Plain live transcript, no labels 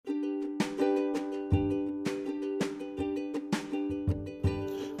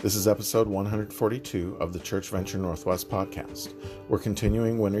This is episode 142 of the Church Venture Northwest podcast. We're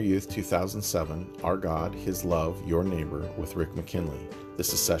continuing Winter Youth 2007, Our God, His Love, Your Neighbor with Rick McKinley.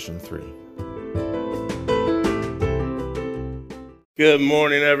 This is session 3. Good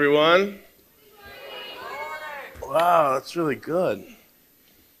morning, everyone. Wow, that's really good.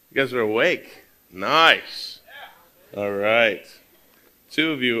 You guys are awake. Nice. All right.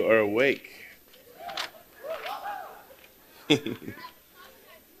 2 of you are awake.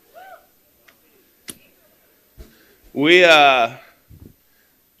 Well,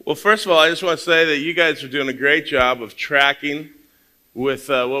 first of all, I just want to say that you guys are doing a great job of tracking with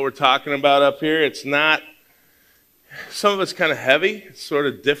what we're talking about up here. It's not, some of it's kind of heavy. It's sort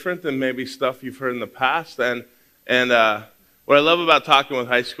of different than maybe stuff you've heard in the past. And what I love about talking with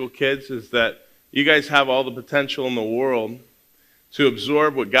high school kids is that you guys have all the potential in the world to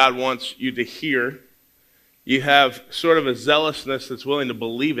absorb what God wants you to hear. You have sort of a zealousness that's willing to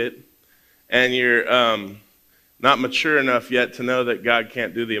believe it, and you're not mature enough yet to know that God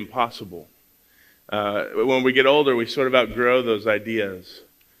can't do the impossible. When we get older, we sort of outgrow those ideas,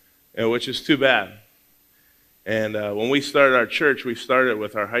 which is too bad. And when we started our church, we started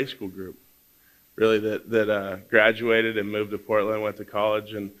with our high school group, really, that graduated and moved to Portland, went to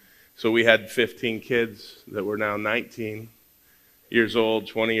college. And so we had 15 kids that were now 19 years old,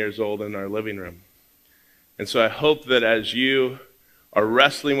 20 years old in our living room. And so I hope that as you are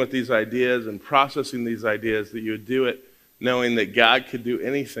wrestling with these ideas and processing these ideas, that you would do it knowing that God could do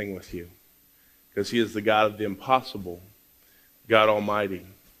anything with you, because He is the God of the impossible, God Almighty,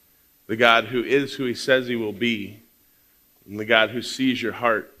 the God who is who He says He will be, and the God who sees your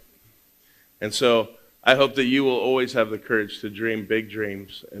heart. And so I hope that you will always have the courage to dream big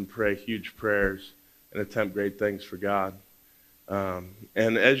dreams and pray huge prayers and attempt great things for God.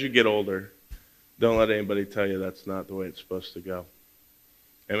 And as you get older, don't let anybody tell you that's not the way it's supposed to go.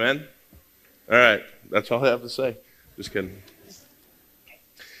 Amen? All right, that's all I have to say. Just kidding.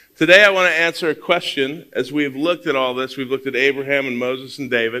 Today I want to answer a question. As we've looked at all this, we've looked at Abraham and Moses and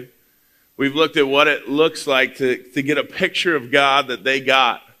David. We've looked at what it looks like to get a picture of God that they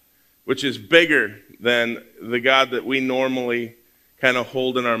got, which is bigger than the God that we normally kind of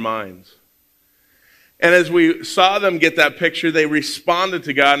hold in our minds. And as we saw them get that picture, they responded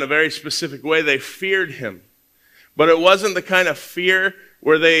to God in a very specific way. They feared Him. But it wasn't the kind of fear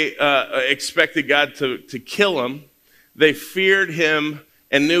where they expected God to kill them. They feared Him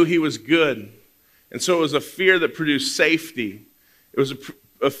and knew He was good. And so it was a fear that produced safety. It was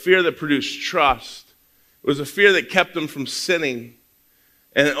a fear that produced trust. It was a fear that kept them from sinning.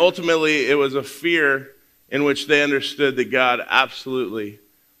 And ultimately, it was a fear in which they understood that God absolutely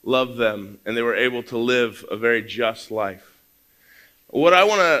loved them, and they were able to live a very just life. What I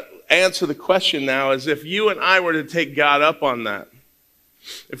want to answer the question now is, if you and I were to take God up on that,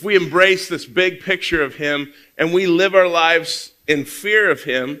 if we embrace this big picture of Him and we live our lives in fear of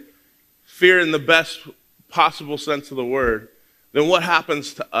Him, fear in the best possible sense of the word, then what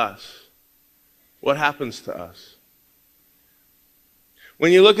happens to us? What happens to us?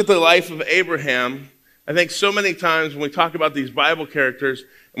 When you look at the life of Abraham, I think so many times when we talk about these Bible characters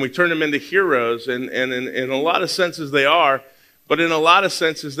and we turn them into heroes, and in a lot of senses they are, but in a lot of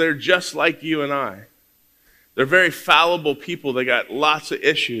senses they're just like you and I. They're very fallible people. They got lots of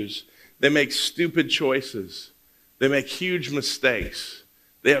issues. They make stupid choices. They make huge mistakes.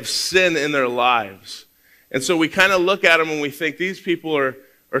 They have sin in their lives. And so we kind of look at them and we think these people are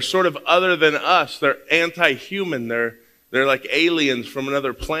sort of other than us. They're anti-human. They're like aliens from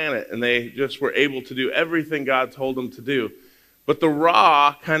another planet, and they just were able to do everything God told them to do. But the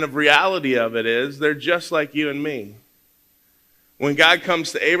raw kind of reality of it is they're just like you and me. When God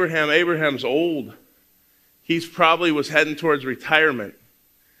comes to Abraham, Abraham's old. He probably was heading towards retirement.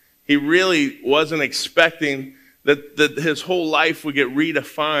 He really wasn't expecting that his whole life would get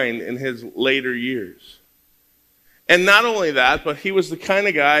redefined in his later years. And not only that, but he was the kind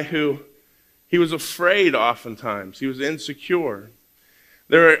of guy who he was afraid oftentimes. He was insecure.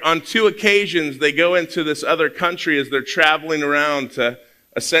 On 2 occasions, they go into this other country as they're traveling around to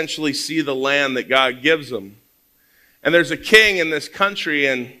essentially see the land that God gives them. And there's a king in this country,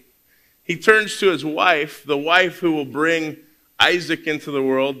 and he turns to his wife, the wife who will bring Isaac into the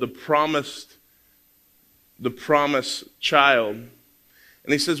world, the promised child. And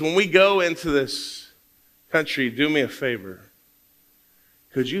he says, when we go into this country, do me a favor.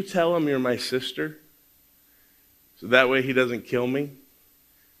 Could you tell him you're my sister? So that way he doesn't kill me?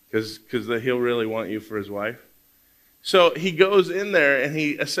 Because he'll really want you for his wife. So he goes in there and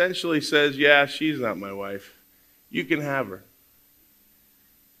he essentially says, yeah, she's not my wife. You can have her.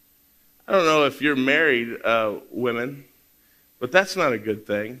 I don't know if you're married women, But that's not a good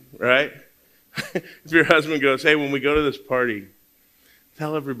thing, right? If your husband goes, hey, when we go to this party,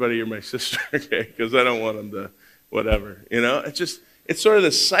 tell everybody you're my sister, okay? Because I don't want them to whatever, it's sort of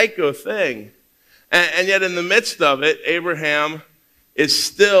the psycho thing. And yet in the midst of it, Abraham is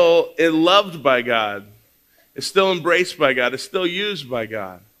still loved by God, is still embraced by God, is still used by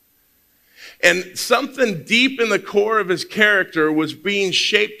God. And something deep in the core of his character was being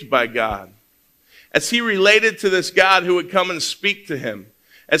shaped by God. As he related to this God who would come and speak to him,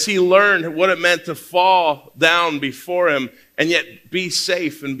 as he learned what it meant to fall down before him and yet be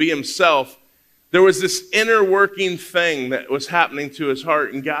safe and be himself, there was this inner working thing that was happening to his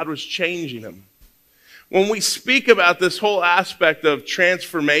heart, and God was changing him. When we speak about this whole aspect of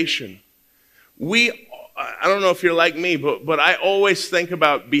transformation, I don't know if you're like me, but I always think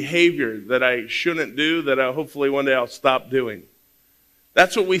about behavior that I shouldn't do, that hopefully one day I'll stop doing.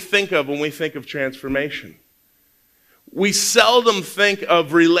 That's what we think of when we think of transformation. We seldom think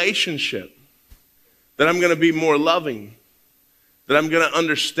of relationship, that I'm going to be more loving, that I'm going to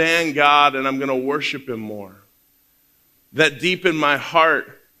understand God and I'm going to worship him more. That deep in my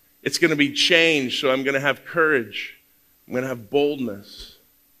heart, it's going to be changed, so I'm going to have courage. I'm going to have boldness.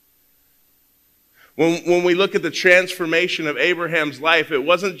 When we look at the transformation of Abraham's life, it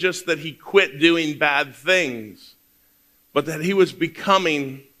wasn't just that he quit doing bad things, but that he was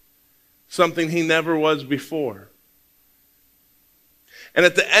becoming something he never was before. And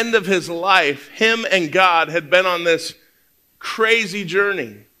at the end of his life, him and God had been on this crazy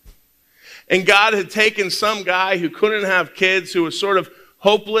journey. And God had taken some guy who couldn't have kids, who was sort of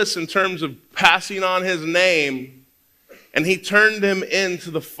hopeless in terms of passing on his name, and he turned him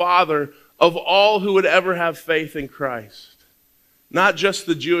into the father of all who would ever have faith in Christ. Not just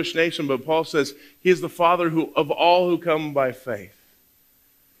the Jewish nation, but Paul says he is the father of all who come by faith.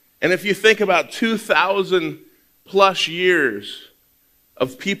 And if you think about 2,000 plus years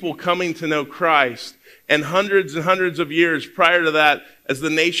of people coming to know Christ, and hundreds of years prior to that, as the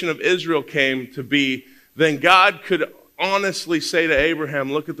nation of Israel came to be, then God could honestly say to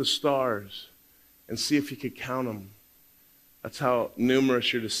Abraham, look at the stars and see if you could count them. That's how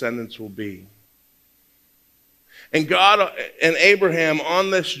numerous your descendants will be. And God and Abraham on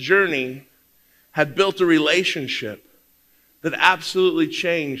this journey had built a relationship that absolutely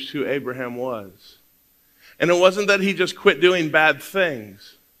changed who Abraham was. And it wasn't that he just quit doing bad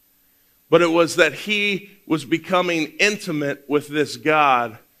things, but it was that he was becoming intimate with this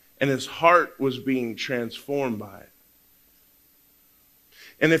God, and his heart was being transformed by it.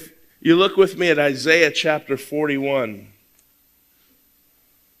 And if you look with me at Isaiah chapter 41,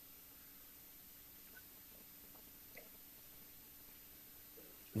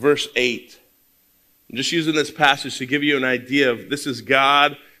 verse 8. I'm just using this passage to give you an idea of this is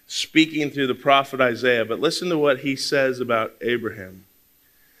God speaking through the prophet Isaiah. But listen to what he says about Abraham.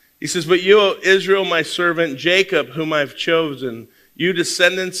 He says, but you, O Israel, my servant, Jacob, whom I've chosen, you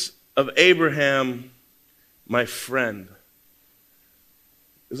descendants of Abraham, my friend.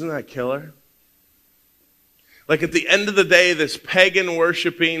 Isn't that killer? Like at the end of the day, this pagan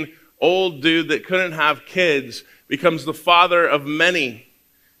worshiping old dude that couldn't have kids becomes the father of many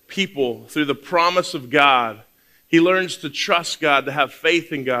people through the promise of God. He learns to trust God, to have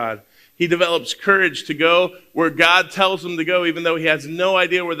faith in God. He develops courage to go where God tells him to go, even though he has no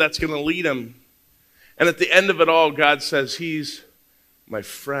idea where that's going to lead him. And at the end of it all, God says, he's my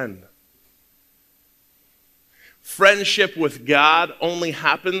friend. Friendship with God only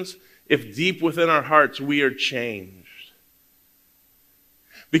happens if deep within our hearts we are changed.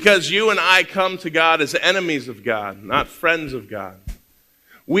 Because you and I come to God as enemies of God, not friends of God.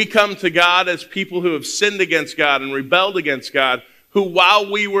 We come to God as people who have sinned against God and rebelled against God, who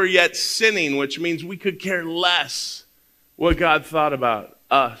while we were yet sinning, which means we could care less what God thought about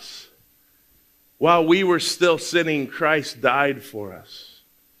us, while we were still sinning, Christ died for us.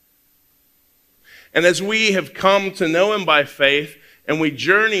 And as we have come to know him by faith and we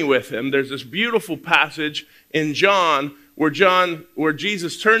journey with him, there's this beautiful passage in John where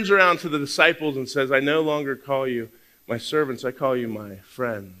Jesus turns around to the disciples and says, I no longer call you my servants, I call you my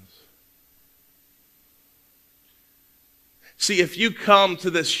friends. See, if you come to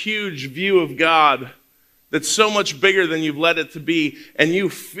this huge view of God that's so much bigger than you've let it to be, and you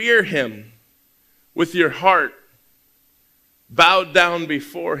fear him with your heart, bowed down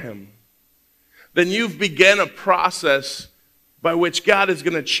before him, then you've begun a process by which God is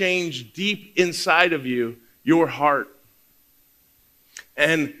going to change deep inside of you, your heart.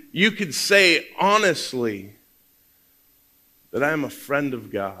 And you could say honestly that I am a friend of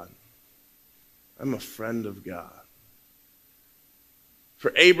God. I'm a friend of God.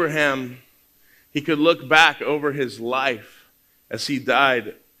 For Abraham, he could look back over his life as he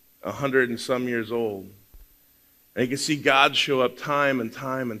died 100 and some years old. And you can see God show up time and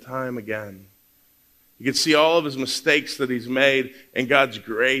time and time again. You can see all of his mistakes that he's made and God's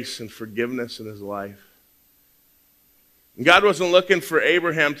grace and forgiveness in his life. And God wasn't looking for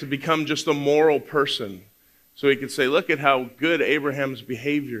Abraham to become just a moral person so he could say, look at how good Abraham's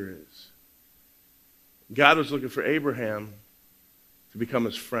behavior is. God was looking for Abraham to become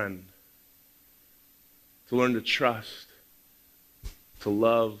his friend, to learn to trust, to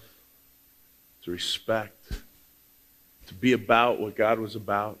love, to respect, to be about what God was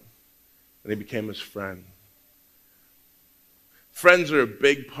about. And he became his friend. Friends are a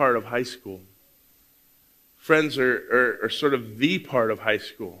big part of high school. Friends are sort of the part of high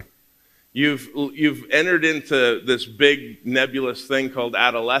school. You've entered into this big nebulous thing called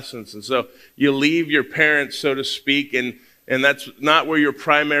adolescence. And so you leave your parents, so to speak, and that's not where your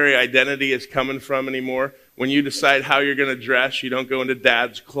primary identity is coming from anymore. When you decide how you're going to dress, you don't go into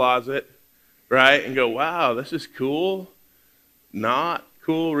dad's closet, right? And go, wow, this is cool. Not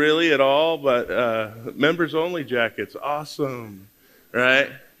cool really at all, but members only jackets, awesome,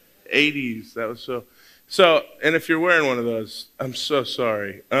 right? 80s, that was so, and if you're wearing one of those, I'm so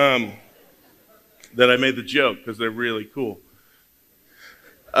sorry that I made the joke because they're really cool.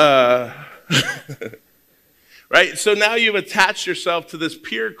 Right? So now you've attached yourself to this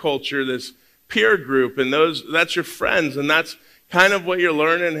peer culture, this peer group, and that's your friends, and that's kind of what you're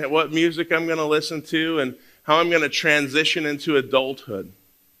learning, what music I'm going to listen to, and how I'm going to transition into adulthood.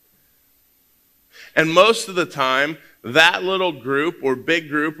 And most of the time, that little group or big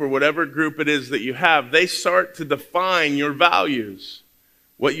group or whatever group it is that you have, they start to define your values,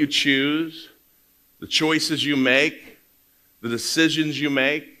 what you choose, the choices you make, the decisions you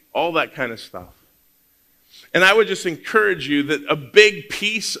make, all that kind of stuff. And I would just encourage you that a big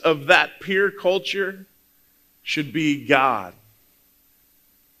piece of that peer culture should be God,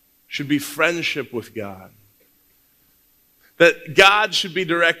 should be friendship with God. That God should be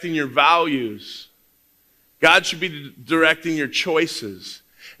directing your values. God should be directing your choices.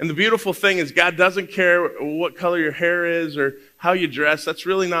 And the beautiful thing is God doesn't care what color your hair is or how you dress. That's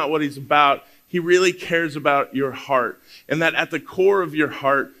really not what he's about. He really cares about your heart. And that at the core of your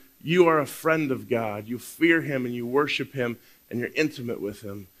heart, you are a friend of God. You fear him and you worship him and you're intimate with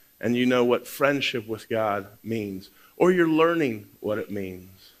him. And you know what friendship with God means. Or you're learning what it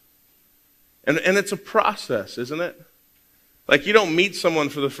means. And it's a process, isn't it? Like you don't meet someone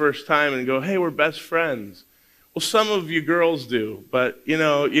for the first time and go, hey, we're best friends. Well, some of you girls do, but you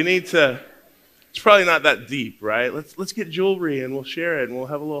need to, it's probably not that deep, right? Let's get jewelry and we'll share it and we'll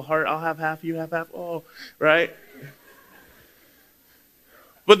have a little heart. I'll have half, you have half, oh, right?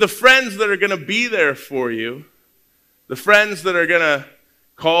 But the friends that are going to be there for you, the friends that are going to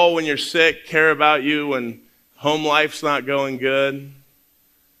call when you're sick, care about you when home life's not going good,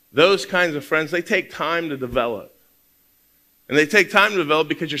 those kinds of friends, they take time to develop. And they take time to develop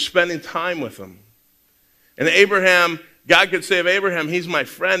because you're spending time with them. And Abraham, God could say of Abraham, he's my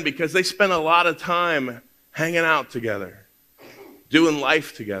friend because they spent a lot of time hanging out together, doing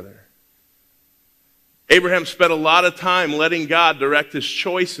life together. Abraham spent a lot of time letting God direct his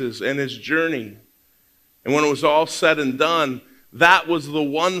choices and his journey. And when it was all said and done, that was the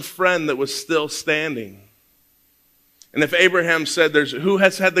one friend that was still standing. And if Abraham said, who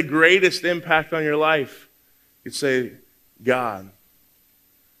has had the greatest impact on your life? You'd say, God.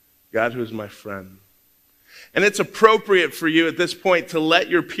 God who is my friend. And it's appropriate for you at this point to let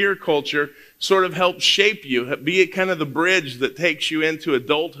your peer culture sort of help shape you, be it kind of the bridge that takes you into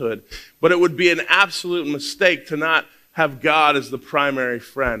adulthood. But it would be an absolute mistake to not have God as the primary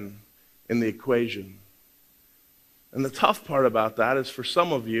friend in the equation. And the tough part about that is for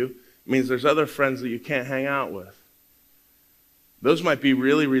some of you, it means there's other friends that you can't hang out with. Those might be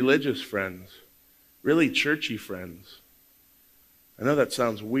really religious friends, really churchy friends. I know that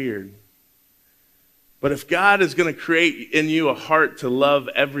sounds weird. But if God is going to create in you a heart to love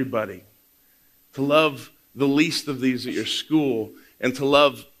everybody, to love the least of these at your school, and to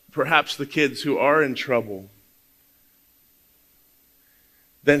love perhaps the kids who are in trouble,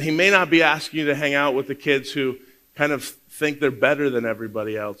 then he may not be asking you to hang out with the kids who kind of think they're better than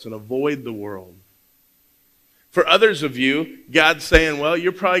everybody else and avoid the world. For others of you, God's saying, well,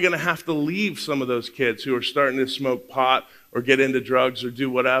 you're probably going to have to leave some of those kids who are starting to smoke pot or get into drugs or do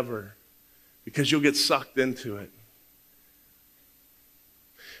whatever, because you'll get sucked into it.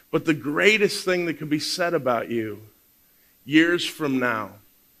 But the greatest thing that can be said about you years from now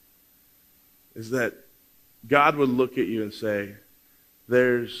is that God would look at you and say,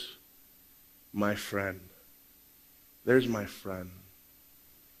 there's my friend. There's my friend.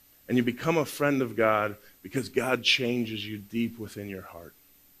 and you become a friend of God because God changes you deep within your heart.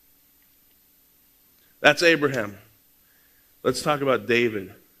 That's Abraham. Let's talk about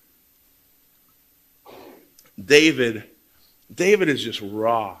David. David is just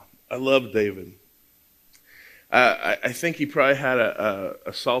raw. I love David. I think he probably had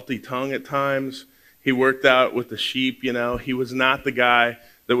a salty tongue at times. He worked out with the sheep, He was not the guy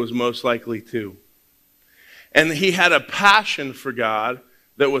that was most likely to. And he had a passion for God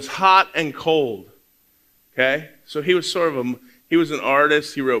that was hot and cold. Okay? So he was he was an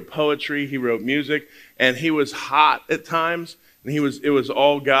artist. He wrote poetry. He wrote music. And he was hot at times. And it was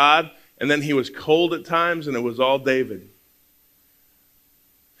all God. And then he was cold at times, and it was all David.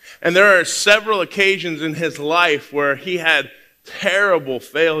 And there are several occasions in his life where he had terrible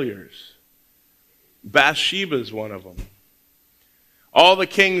failures. Bathsheba is one of them. All the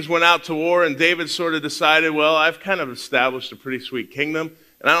kings went out to war, and David sort of decided, well, I've kind of established a pretty sweet kingdom,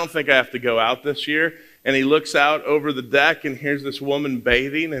 and I don't think I have to go out this year. And he looks out over the deck, and here's this woman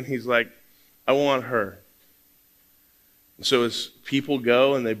bathing, and he's like, I want her. And so his people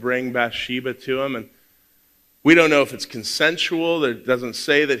go, and they bring Bathsheba to him, and we don't know if it's consensual. It doesn't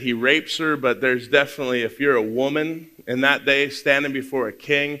say that he rapes her, but there's definitely, if you're a woman in that day standing before a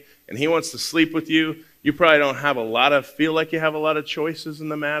king and he wants to sleep with you, you probably don't feel like you have a lot of choices in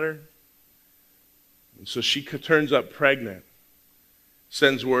the matter. And so she turns up pregnant,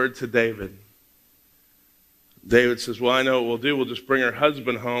 sends word to David. David says, well, I know what we'll do. We'll just bring her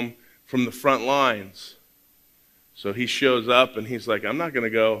husband home from the front lines. So he shows up and he's like, I'm not going to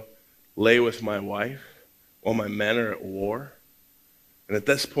go lay with my wife while my men are at war. And at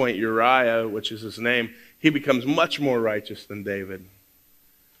this point, Uriah, which is his name, he becomes much more righteous than David.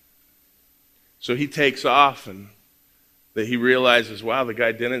 So he takes off, and that he realizes, wow, the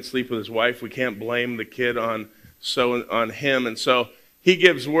guy didn't sleep with his wife. We can't blame the kid on him. And so he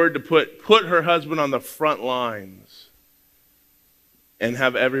gives word to put her husband on the front lines and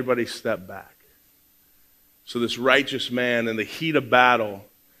have everybody step back. So this righteous man in the heat of battle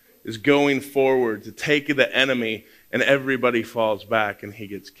is going forward to take the enemy, and everybody falls back and he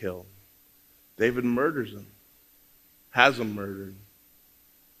gets killed. David murders him, has him murdered.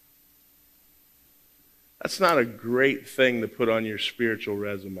 That's not a great thing to put on your spiritual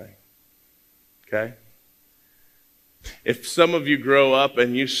resume, okay? If some of you grow up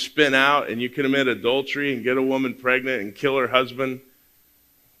and you spin out and you commit adultery and get a woman pregnant and kill her husband,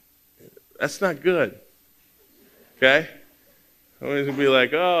 that's not good, okay? Somebody's going to be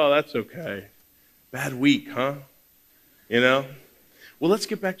like, oh, that's okay. Bad week, huh? Well, let's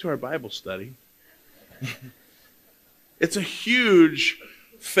get back to our Bible study. It's a huge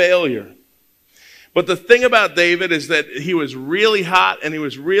failure. But the thing about David is that he was really hot and he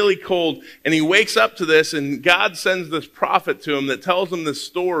was really cold. And he wakes up to this, and God sends this prophet to him that tells him this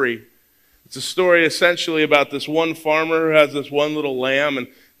story. It's a story essentially about this one farmer who has this one little lamb, and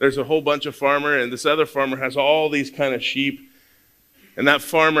there's a whole bunch of farmers, and this other farmer has all these kind of sheep. And that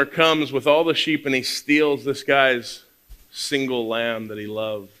farmer comes with all the sheep, and he steals this guy's single lamb that he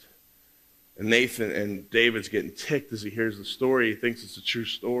loved. And David's getting ticked as he hears the story. He thinks it's a true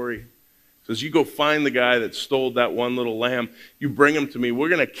story. He says, you go find the guy that stole that one little lamb. You bring him to me. We're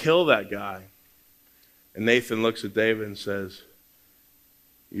going to kill that guy. And Nathan looks at David and says,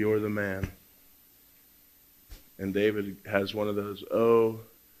 you're the man. And David has one of those, oh,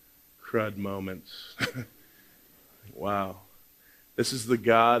 crud moments. Wow. This is the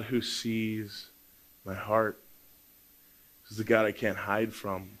God who sees my heart. This is the God I can't hide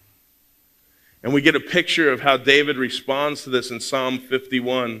from. And we get a picture of how David responds to this in Psalm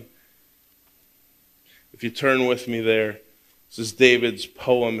 51. If you turn with me there, this is David's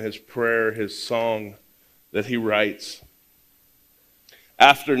poem, his prayer, his song that he writes.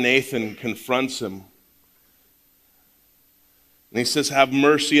 After Nathan confronts him, and he says, have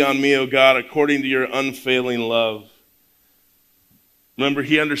mercy on me, O God, according to your unfailing love. Remember,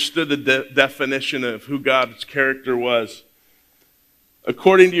 he understood the definition of who God's character was.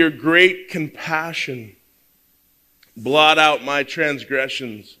 According to your great compassion, blot out my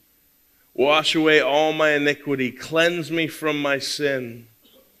transgressions. Wash away all my iniquity. Cleanse me from my sin.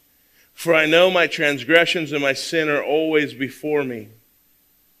 For I know my transgressions and my sin are always before me.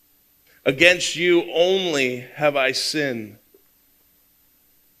 Against you only have I sinned.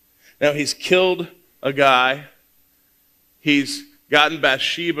 Now he's killed a guy. He's gotten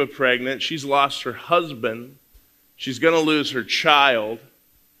Bathsheba pregnant. She's lost her husband. She's going to lose her child.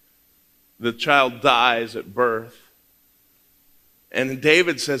 The child dies at birth. And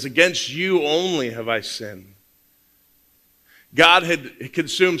David says, against you only have I sinned. God had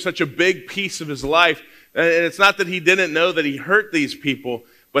consumed such a big piece of his life. And it's not that he didn't know that he hurt these people,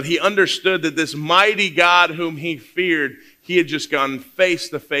 But he understood that this mighty God whom he feared, he had just gone face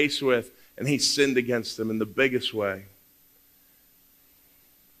to face with, and he sinned against him in the biggest way.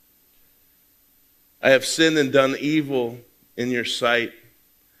 I have sinned and done evil in your sight,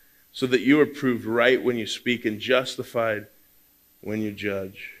 so that you are proved right when you speak and justified when you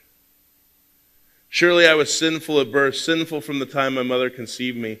judge. Surely I was sinful at birth, sinful from the time my mother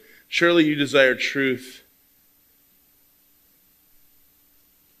conceived me. Surely you desire truth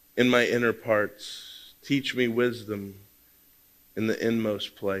in my inner parts. Teach me wisdom in the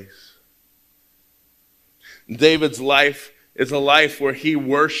inmost place. David's life is a life where he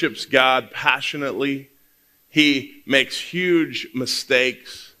worships God passionately. He makes huge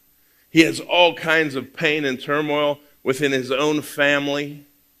mistakes. He has all kinds of pain and turmoil within his own family.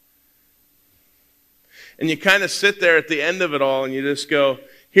 And you kind of sit there at the end of it all and you just go,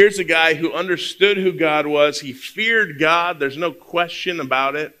 here's a guy who understood who God was. He feared God. There's no question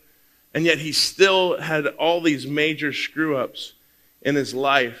about it. And yet he still had all these major screw-ups in his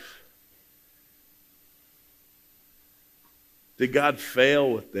life. Did God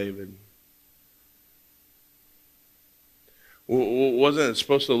fail with David? Wasn't it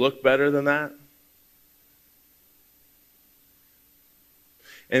supposed to look better than that?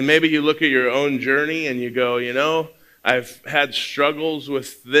 And maybe you look at your own journey and you go, you know, I've had struggles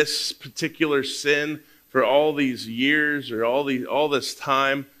with this particular sin for all these years or all this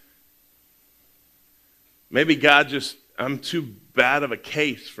time. Maybe I'm too bad of a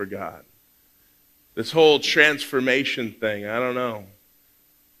case for God. This whole transformation thing, I don't know.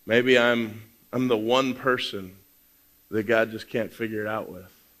 Maybe I'm the one person that God just can't figure it out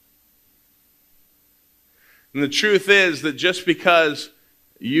with. And the truth is that just because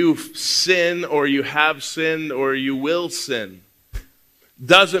you sin or you have sinned or you will sin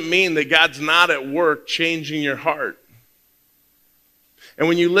doesn't mean that God's not at work changing your heart. And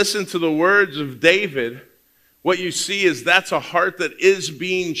when you listen to the words of David, what you see is that's a heart that is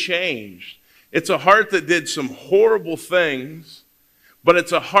being changed. It's a heart that did some horrible things, but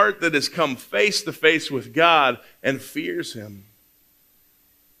it's a heart that has come face to face with God and fears him.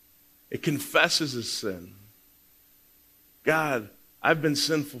 It confesses his sin. God, I've been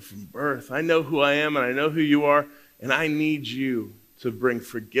sinful from birth. I know who I am and I know who you are, and I need you to bring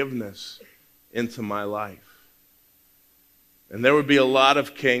forgiveness into my life. And there would be a lot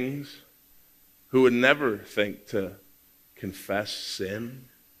of kings who would never think to confess sin,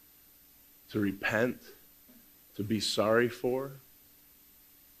 to repent, to be sorry for.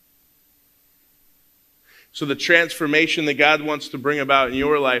 So the transformation that God wants to bring about in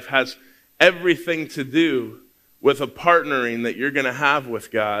your life has everything to do with a partnering that you're going to have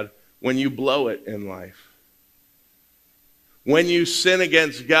with God when you blow it in life. When you sin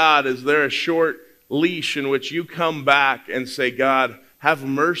against God, is there a short leash in which you come back and say, God, have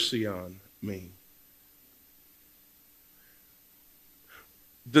mercy on me?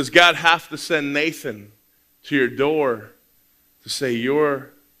 Does God have to send Nathan to your door to say, you're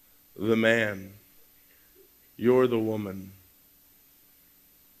the man, you're the woman?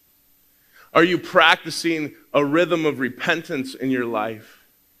 Are you practicing a rhythm of repentance in your life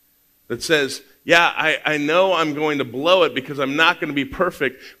that says, yeah, I know I'm going to blow it because I'm not going to be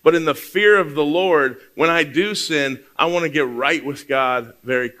perfect, but in the fear of the Lord, when I do sin, I want to get right with God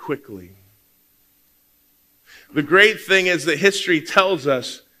very quickly. The great thing is that history tells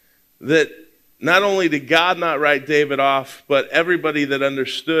us that not only did God not write David off, but everybody that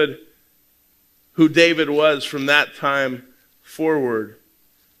understood who David was from that time forward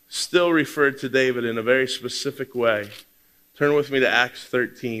still referred to David in a very specific way. Turn with me to Acts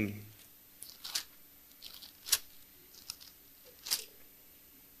 13.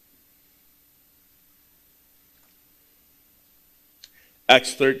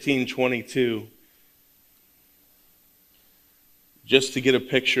 Acts 13:22. Just to get a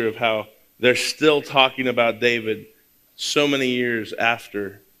picture of how they're still talking about David so many years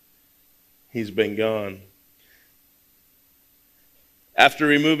after he's been gone. After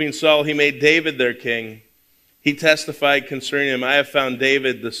removing Saul, he made David their king. He testified concerning him, I have found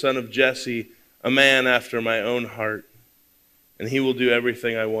David, the son of Jesse, a man after my own heart, and he will do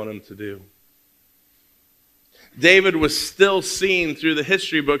everything I want him to do. David was still seen through the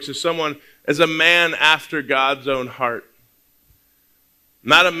history books as a man after God's own heart.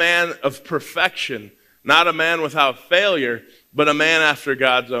 Not a man of perfection, not a man without failure, but a man after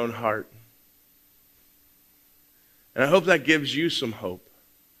God's own heart. And I hope that gives you some hope,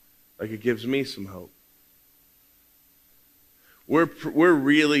 like it gives me some hope. We're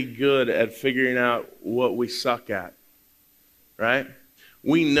really good at figuring out what we suck at, right?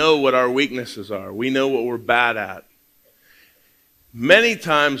 We know what our weaknesses are. We know what we're bad at. Many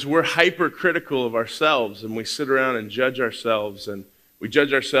times we're hypercritical of ourselves, and we sit around and judge ourselves, and we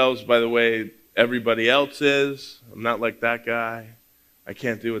judge ourselves by the way everybody else is. I'm not like that guy. I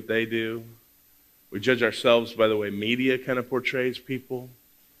can't do what they do. We judge ourselves by the way media kind of portrays people.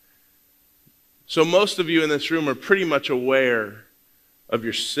 So most of you in this room are pretty much aware of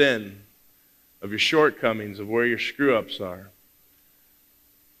your sin, of your shortcomings, of where your screw-ups are.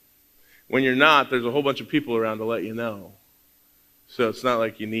 When you're not, there's a whole bunch of people around to let you know. So it's not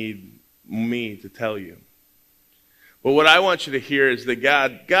like you need me to tell you. But what I want you to hear is that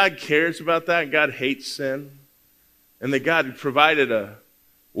God cares about that. God hates sin. And that God provided a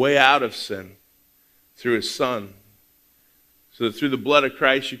way out of sin through his Son. So that through the blood of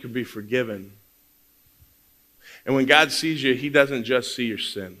Christ you can be forgiven. And when God sees you, he doesn't just see your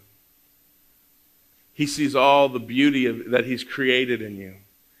sin. He sees all the beauty that he's created in you.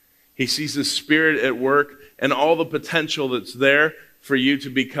 He sees the Spirit at work and all the potential that's there for you to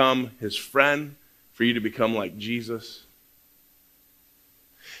become his friend, for you to become like Jesus.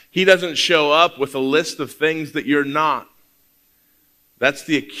 He doesn't show up with a list of things that you're not. That's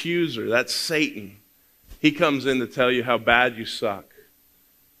the accuser. That's Satan. He comes in to tell you how bad you suck.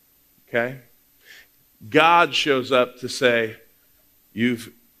 Okay? God shows up to say,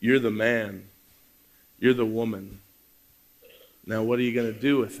 you're the man. You're the woman. Now what are you going to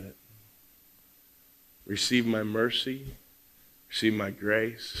do with it? Receive my mercy. Receive my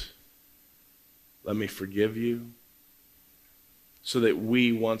grace. Let me forgive you. So that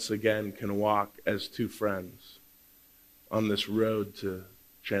we once again can walk as two friends on this road to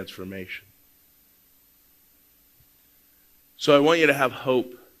transformation. So I want you to have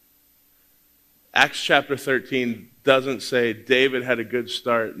hope. Acts chapter 13 doesn't say David had a good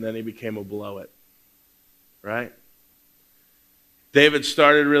start and then he became a blow-it. Right? David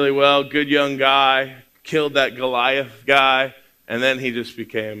started really well, good young guy, killed that Goliath guy, and then he just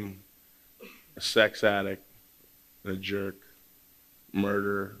became a sex addict, a jerk,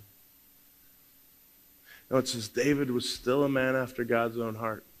 murderer. No, it says David was still a man after God's own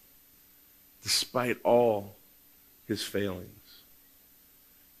heart, despite all his failings.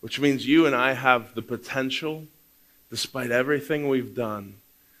 Which means you and I have the potential, despite everything we've done,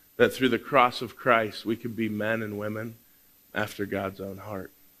 that through the cross of Christ we could be men and women after God's own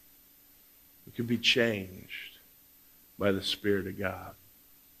heart. We could be changed by the Spirit of God.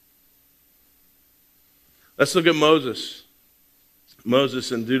 Let's look at Moses.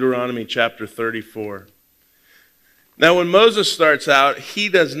 Moses in Deuteronomy chapter 34. Now when Moses starts out, he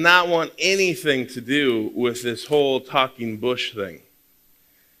does not want anything to do with this whole talking bush thing.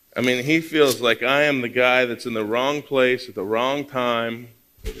 I mean, he feels like I am the guy that's in the wrong place at the wrong time,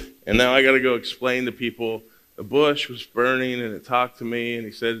 and now I got to go explain to people the bush was burning and it talked to me and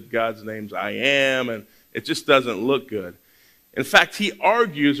he said God's name's I am, and it just doesn't look good. In fact, he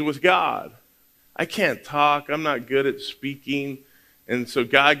argues with God. I can't talk. I'm not good at speaking. And so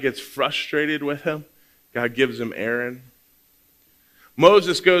God gets frustrated with him. God gives him Aaron.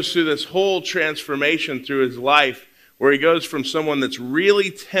 Moses goes through this whole transformation through his life where he goes from someone that's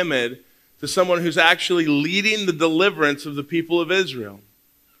really timid to someone who's actually leading the deliverance of the people of Israel.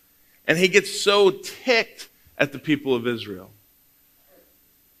 And he gets so ticked at the people of Israel.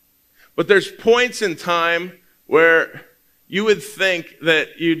 But there's points in time where you would think that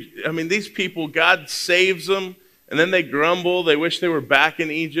these people, God saves them, and then they grumble. They wish they were back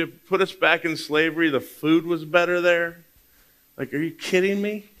in Egypt. Put us back in slavery. The food was better there. Like, are you kidding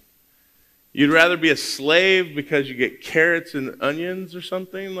me? You'd rather be a slave because you get carrots and onions or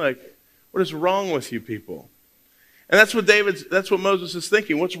something? Like, what is wrong with you people? And that's what Moses is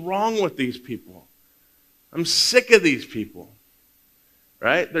thinking. What's wrong with these people? I'm sick of these people.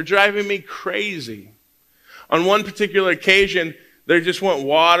 Right? They're driving me crazy. On one particular occasion, they just want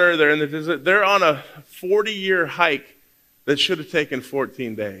water. They're in the desert. They're on a 40-year hike that should have taken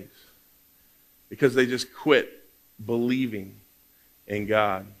 14 days because they just quit believing in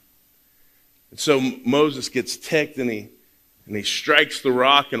God. And so Moses gets ticked and he strikes the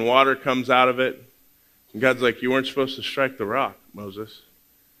rock and water comes out of it. And God's like, you weren't supposed to strike the rock, Moses.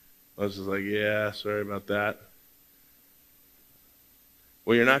 Moses is like, yeah, sorry about that.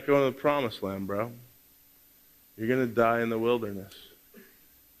 Well, you're not going to the promised land, bro. You're going to die in the wilderness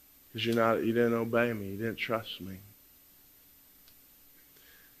because you didn't obey me. You didn't trust me.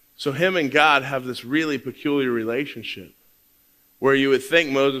 So him and God have this really peculiar relationship where you would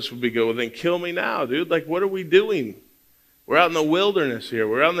think Moses would be go, well, then kill me now, dude. Like, what are we doing? We're out in the wilderness here.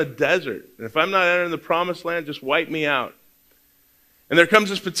 We're out in the desert. And if I'm not entering the promised land, just wipe me out. And there comes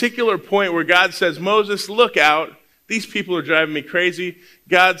this particular point where God says, Moses, look out. These people are driving me crazy.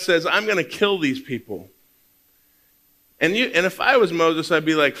 God says, I'm going to kill these people. And if I was Moses, I'd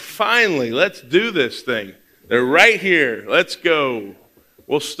be like, finally, let's do this thing. They're right here. Let's go.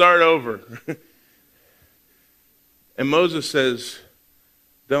 We'll start over. And Moses says,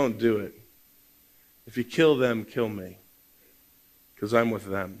 don't do it. If you kill them, kill me, because I'm with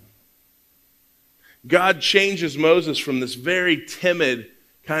them. God changes Moses from this very timid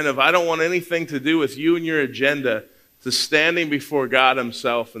kind of, I don't want anything to do with you and your agenda, to standing before God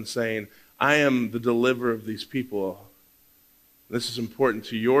himself and saying, I am the deliverer of these people. This is important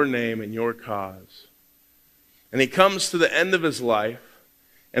to your name and your cause. And he comes to the end of his life,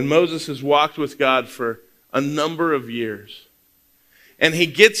 and Moses has walked with God for a number of years. And he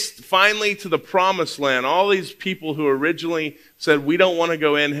gets finally to the promised land. All these people who originally said, we don't want to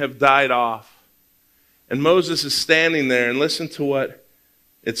go in, have died off. And Moses is standing there, and listen to what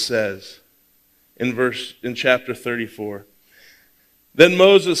it says in chapter 34. Then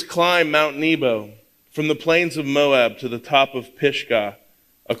Moses climbed Mount Nebo from the plains of Moab to the top of Pisgah,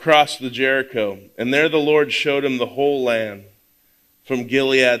 across the Jericho. And there the Lord showed him the whole land, from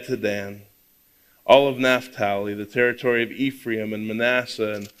Gilead to Dan, all of Naphtali, the territory of Ephraim and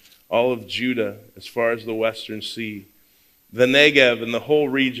Manasseh, and all of Judah, as far as the western sea, the Negev and the whole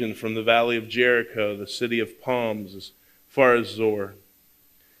region from the valley of Jericho, the city of palms, as far as Zor.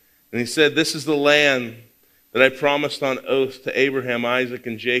 And he said, this is the land that I promised on oath to Abraham, Isaac,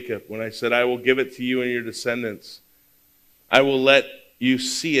 and Jacob, when I said, I will give it to you and your descendants. I will let you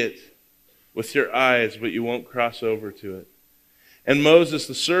see it with your eyes, but you won't cross over to it. And Moses,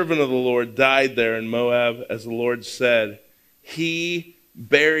 the servant of the Lord, died there in Moab, as the Lord said. He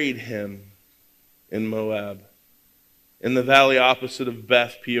buried him in Moab, in the valley opposite of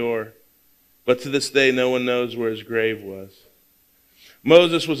Beth Peor. But to this day, no one knows where his grave was.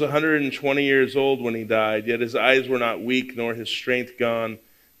 Moses was 120 years old when he died, yet his eyes were not weak, nor his strength gone.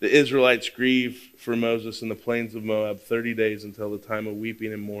 The Israelites grieved for Moses in the plains of Moab 30 days until the time of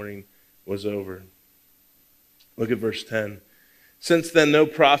weeping and mourning was over. Look at verse 10. Since then, no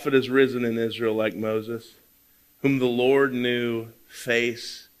prophet has risen in Israel like Moses, whom the Lord knew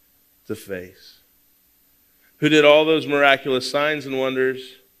face to face, who did all those miraculous signs and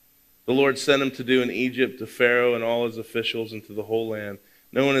wonders the Lord sent him to do in Egypt, to Pharaoh and all his officials, and to the whole land.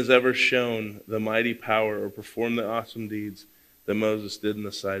 No one has ever shown the mighty power or performed the awesome deeds that Moses did in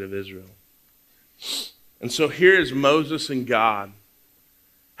the sight of Israel. And so here is Moses and God,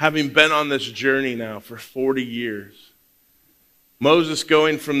 having been on this journey now for 40 years. Moses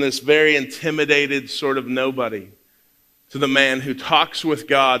going from this very intimidated sort of nobody to the man who talks with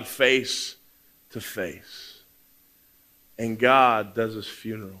God face to face. And God does his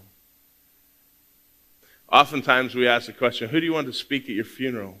funeral. Oftentimes we ask the question, who do you want to speak at your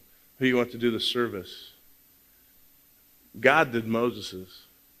funeral? Who do you want to do the service? God did Moses's.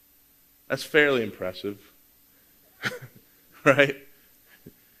 That's fairly impressive. Right?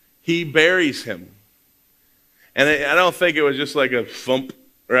 He buries him. And I don't think it was just like a thump,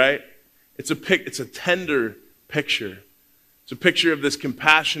 right? It's a tender picture. It's a picture of this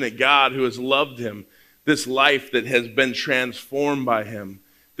compassionate God who has loved him, this life that has been transformed by him,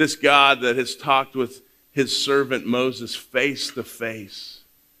 this God that has talked with his servant Moses face to face.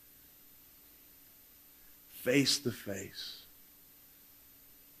 Face to face.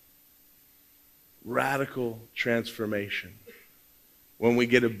 Radical transformation. When we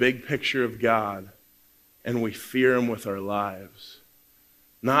get a big picture of God and we fear him with our lives.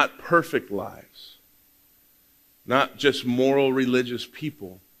 Not perfect lives. Not just moral religious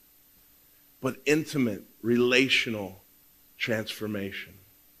people, but intimate relational transformation.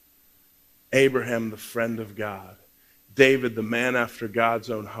 Abraham, the friend of God. David, the man after God's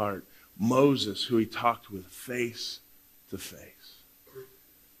own heart. Moses, who he talked with face to face.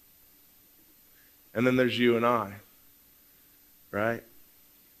 And then there's you and I, right?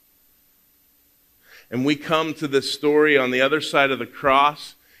 And we come to this story on the other side of the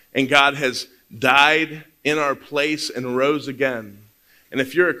cross, and God has died in our place and rose again. And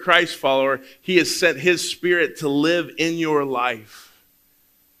if you're a Christ follower, he has sent his Spirit to live in your life.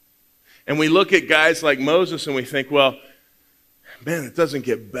 And we look at guys like Moses and we think, well, man, it doesn't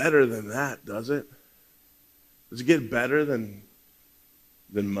get better than that, does it? Does it get better than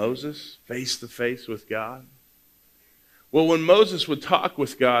Moses, face to face with God? Well, when Moses would talk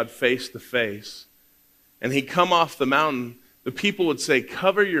with God face to face, and he'd come off the mountain, the people would say,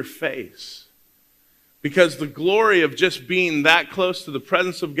 cover your face. Because the glory of just being that close to the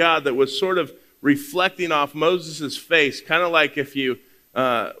presence of God that was sort of reflecting off Moses' face, kind of like if you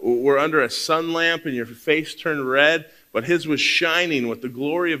were under a sun lamp and your face turned red, but his was shining with the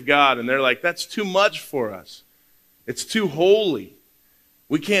glory of God. And they're like, that's too much for us. It's too holy.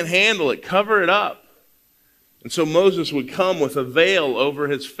 We can't handle it. Cover it up. And so Moses would come with a veil over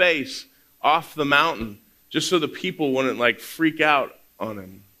his face off the mountain, just so the people wouldn't freak out on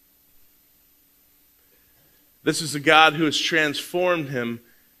him. This is the God who has transformed him.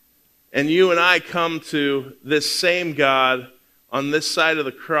 And you and I come to this same God on this side of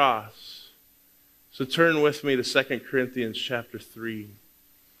the cross. So turn with me to 2 Corinthians chapter 3,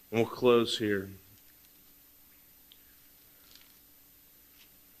 and we'll close here.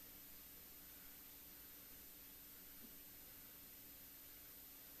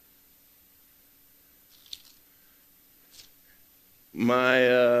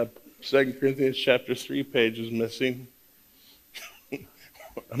 My 2 Corinthians chapter 3 page is missing.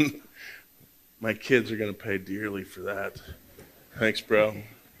 My kids are going to pay dearly for that. Thanks, bro.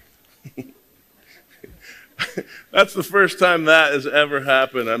 That's the first time that has ever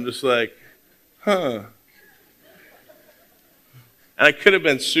happened. I'm just like, huh. And I could have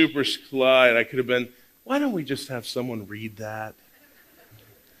been super sly, and I could have been, why don't we just have someone read that?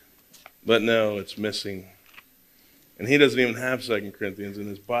 But no, it's missing. And he doesn't even have 2 Corinthians in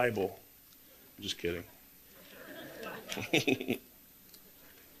his Bible. I'm just kidding.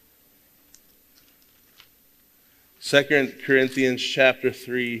 2 Corinthians chapter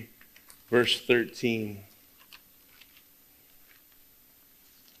 3, verse 13.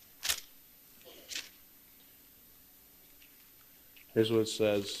 Here's what it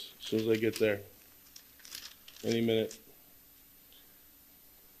says as soon as I get there. Any minute.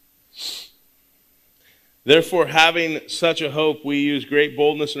 Therefore, having such a hope, we use great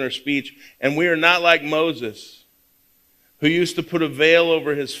boldness in our speech, and we are not like Moses, who used to put a veil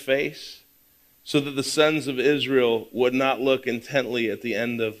over his face, so that the sons of Israel would not look intently at the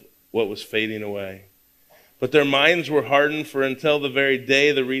end of what was fading away. But their minds were hardened, for until the very day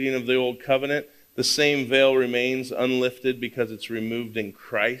of the reading of the Old Covenant, the same veil remains unlifted because it's removed in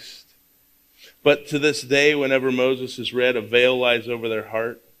Christ. But to this day, whenever Moses is read, a veil lies over their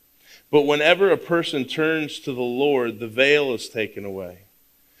heart. But whenever a person turns to the Lord, the veil is taken away.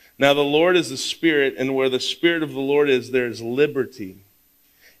 Now the Lord is the Spirit, and where the Spirit of the Lord is, there is liberty.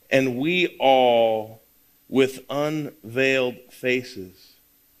 And we all, with unveiled faces,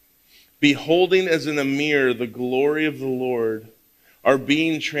 beholding as in a mirror the glory of the Lord, are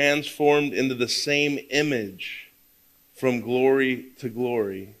being transformed into the same image from glory to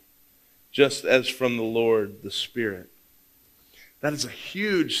glory, just as from the Lord, the Spirit. That is a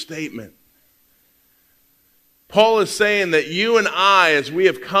huge statement. Paul is saying that you and I, as we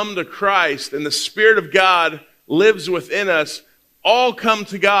have come to Christ and the Spirit of God lives within us, all come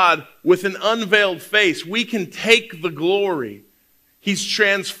to God with an unveiled face. We can take the glory. He's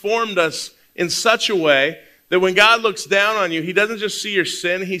transformed us in such a way that when God looks down on you, he doesn't just see your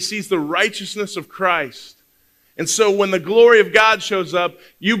sin, he sees the righteousness of Christ. And so when the glory of God shows up,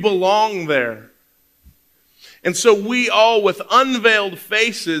 you belong there. And so we all, with unveiled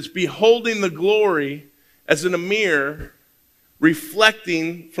faces, beholding the glory as in a mirror,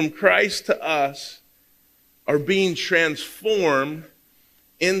 reflecting from Christ to us, are being transformed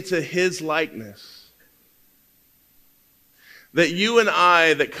into his likeness. That you and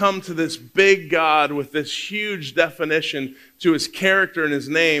I that come to this big God with this huge definition to his character and his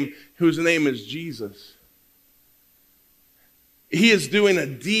name, whose name is Jesus. He is doing a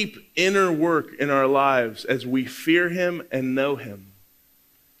deep inner work in our lives as we fear him and know him.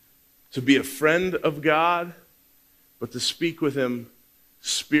 To be a friend of God, but to speak with him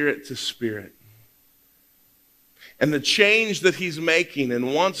spirit to spirit. And the change that he's making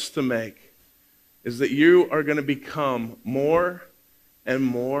and wants to make is that you are going to become more and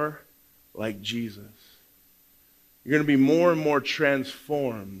more like Jesus. You're going to be more and more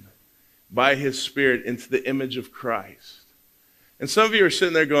transformed by his Spirit into the image of Christ. And some of you are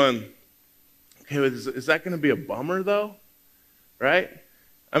sitting there going, okay, is that going to be a bummer though? Right?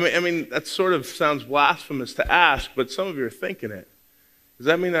 I mean, that sort of sounds blasphemous to ask, but some of you are thinking it. Does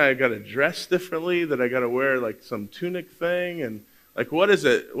that mean that I got to dress differently? That I got to wear like some tunic thing? And like, what is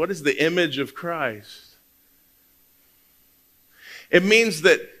it? What is the image of Christ? It means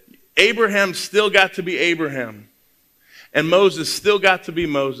that Abraham still got to be Abraham. And Moses still got to be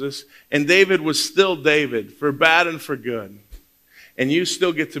Moses. And David was still David, for bad and for good. And you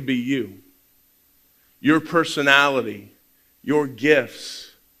still get to be you. Your personality, your gifts,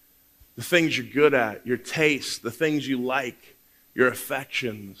 the things you're good at, your tastes, the things you like, your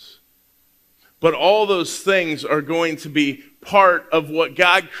affections. But all those things are going to be part of what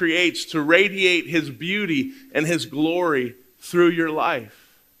God creates to radiate his beauty and his glory through your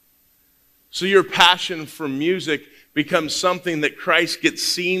life. So your passion for music becomes something that Christ gets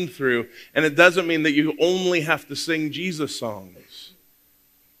seen through. And it doesn't mean that you only have to sing Jesus songs.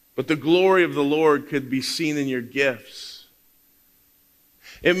 but the glory of the Lord could be seen in your gifts.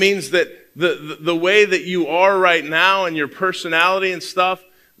 It means that the way that you are right now and your personality and stuff,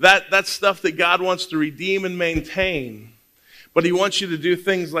 that's stuff that God wants to redeem and maintain. But he wants you to do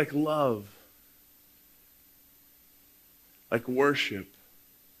things like love, like worship.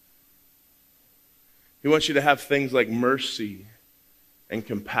 He wants you to have things like mercy and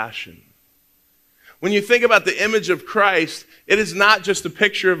compassion. When you think about the image of Christ, it is not just a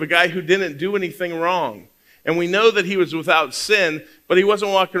picture of a guy who didn't do anything wrong. And we know that he was without sin, but he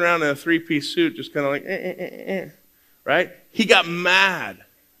wasn't walking around in a three-piece suit just kind of like, right? He got mad.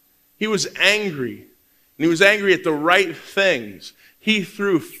 He was angry. And he was angry at the right things. He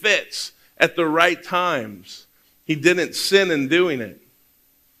threw fits at the right times. He didn't sin in doing it.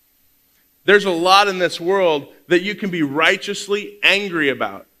 There's a lot in this world that you can be righteously angry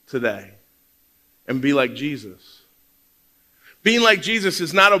about today and be like Jesus. Being like Jesus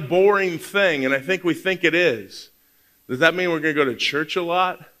is not a boring thing, and I think we think it is. Does that mean we're going to go to church a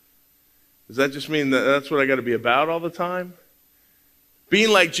lot? Does that just mean that that's what I got to be about all the time? Being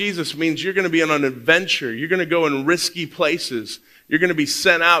like Jesus means you're going to be on an adventure. You're going to go in risky places. You're going to be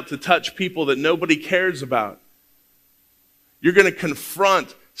sent out to touch people that nobody cares about. You're going to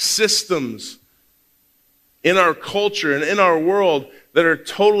confront systems in our culture and in our world that are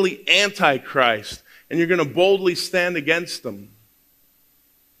totally anti-Christ, and you're going to boldly stand against them.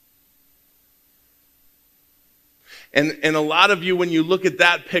 And a lot of you, when you look at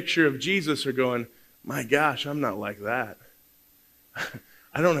that picture of Jesus, are going, my gosh, I'm not like that.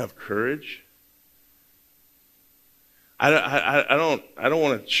 I don't have courage. I don't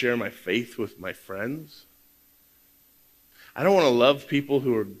want to share my faith with my friends. I don't want to love people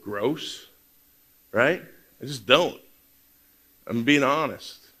who are gross, right? I just don't. I'm being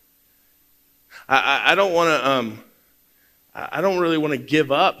honest. I don't want to. I don't really want to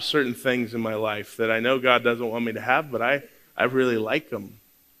give up certain things in my life that I know God doesn't want me to have, but I really like them.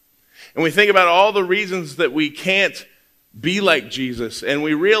 And we think about all the reasons that we can't be like Jesus, and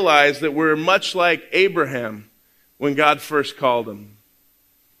we realize that we're much like Abraham when God first called him.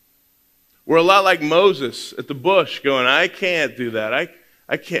 We're a lot like Moses at the bush going, I can't do that.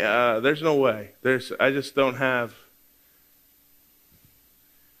 I can't, there's no way. I just don't have.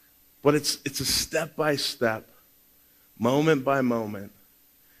 But it's a step-by-step, moment by moment,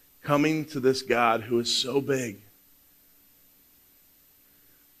 coming to this God who is so big.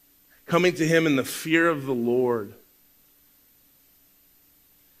 Coming to him in the fear of the Lord.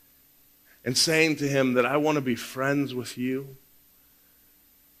 And saying to him that I want to be friends with you.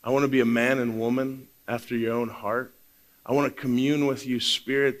 I want to be a man and woman after your own heart. I want to commune with you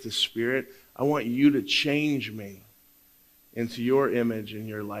spirit to spirit. I want you to change me into your image and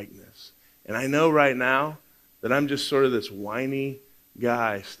your likeness. And I know right now that I'm just sort of this whiny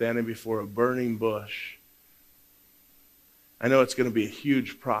guy standing before a burning bush. I know it's going to be a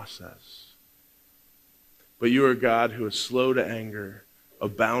huge process. But you are a God who is slow to anger,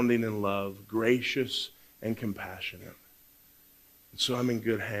 abounding in love, gracious and compassionate. And so I'm in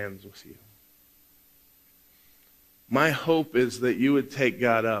good hands with you. My hope is that you would take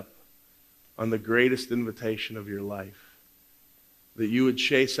God up on the greatest invitation of your life. That you would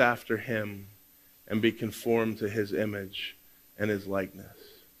chase after him and be conformed to his image and his likeness.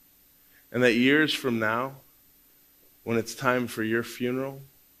 And that years from now, when it's time for your funeral,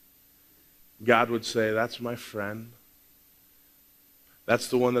 God would say, that's my friend. That's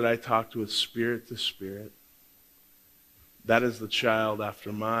the one that I talked with spirit to spirit. That is the child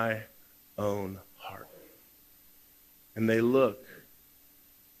after my own heart. And they look,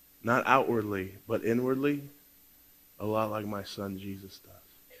 not outwardly, but inwardly, a lot like my son Jesus does.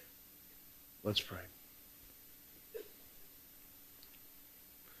 Let's pray.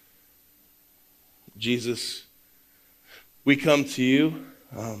 Jesus, we come to you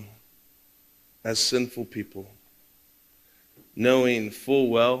as sinful people, knowing full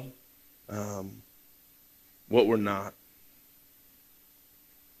well what we're not.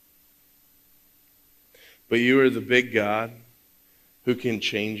 But you are the big God who can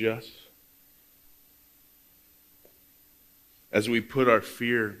change us as we put our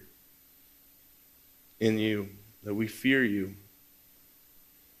fear in you, that we fear you.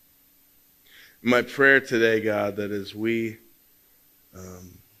 My prayer today, God, that as we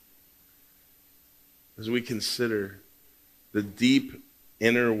consider the deep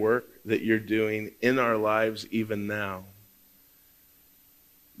inner work that you're doing in our lives even now,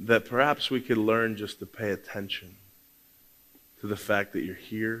 that perhaps we could learn just to pay attention to the fact that you're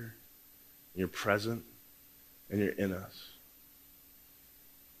here, you're present, and you're in us.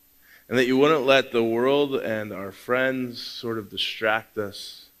 And that you wouldn't let the world and our friends sort of distract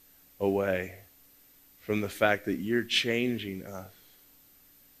us away from the fact that you're changing us,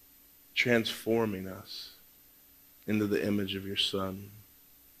 transforming us into the image of your Son.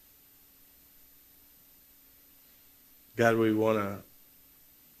 God, we want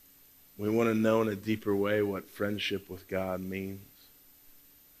to know in a deeper way what friendship with God means.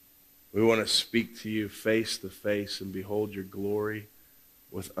 We want to speak to you face to face and behold your glory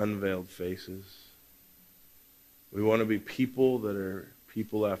with unveiled faces. We want to be people that are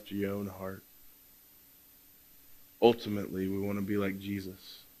people after your own heart. Ultimately, we want to be like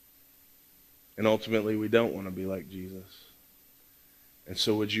Jesus. And ultimately, we don't want to be like Jesus. And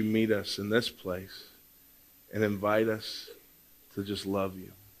so would you meet us in this place and invite us to just love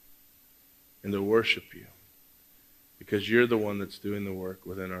you and to worship you, because you're the one that's doing the work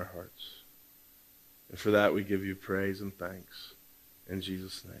within our hearts. And for that, we give you praise and thanks. In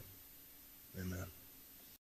Jesus' name, amen.